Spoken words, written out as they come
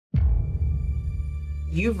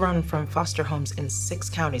You've run from foster homes in 6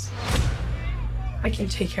 counties. I can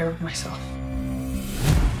take care of myself.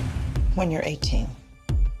 When you're 18,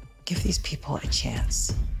 give these people a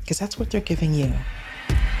chance, because that's what they're giving you.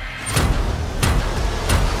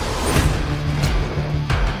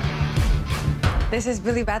 This is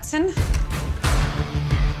Billy Batson.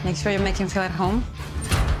 Make sure you make him feel at home.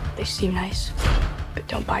 They seem nice, but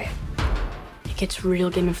don't buy it. It gets real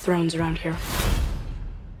Game of Thrones around here.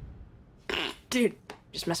 Dude,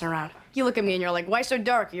 just messing around. You look at me and you're like, why so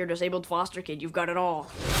dark? You're a disabled foster kid. You've got it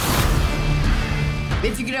all.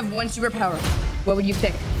 If you could have one superpower, what would you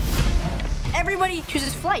pick? Everybody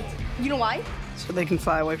chooses flight. You know why? So they can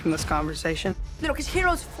fly away from this conversation? No, because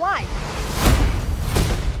heroes fly.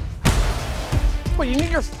 What, you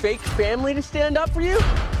need your fake family to stand up for you?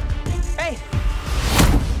 Hey!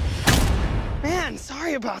 Man,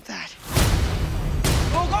 sorry about that.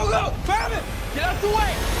 Go, go, go! Grab it! Get out the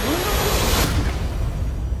way!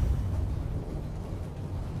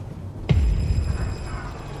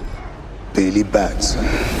 Billy Batson,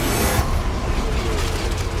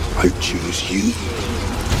 I choose you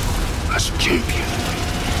as champion.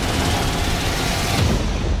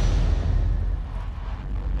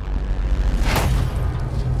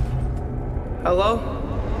 Hello?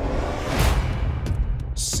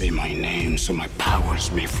 Say my name so my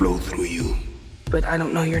powers may flow through you. But I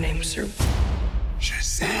don't know your name, sir.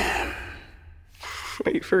 SHAZAM.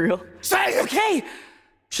 Wait, for real? Say, okay!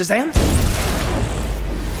 SHAZAM?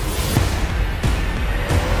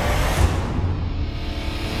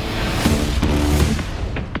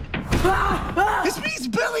 It's me, it's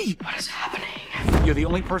Billy! What is happening? You're the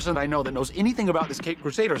only person I know that knows anything about this Cape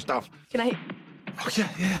Crusader stuff. Can I... Oh,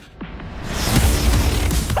 yeah.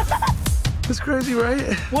 That's crazy, right?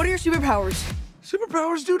 What are your superpowers?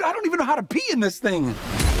 Superpowers, dude? I don't even know how to pee in this thing.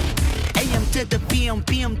 AM to the PM,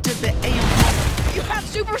 PM to the AM. You have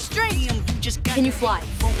super strength. Can you fly?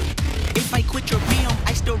 If I quit your BM,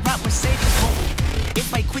 I still rock Mercedes.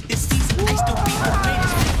 If I quit this season, I still be the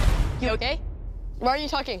greatest. You okay? Why are you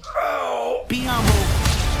talking?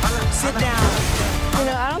 Sit down. You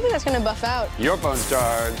know, I don't think that's gonna buff out. Your phone's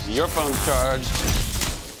charged. Your phone's charged.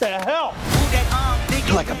 The hell?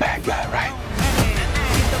 You're like a bad guy, right?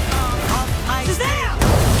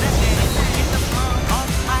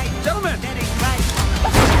 Gentlemen!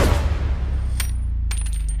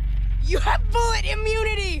 You have bullet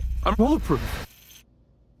immunity. I'm bulletproof.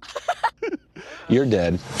 You're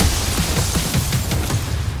dead.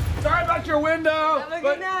 Sorry about your window, Have a good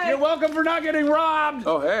but night. you're welcome for not getting robbed.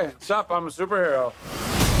 Oh, hey, what's up? I'm a superhero.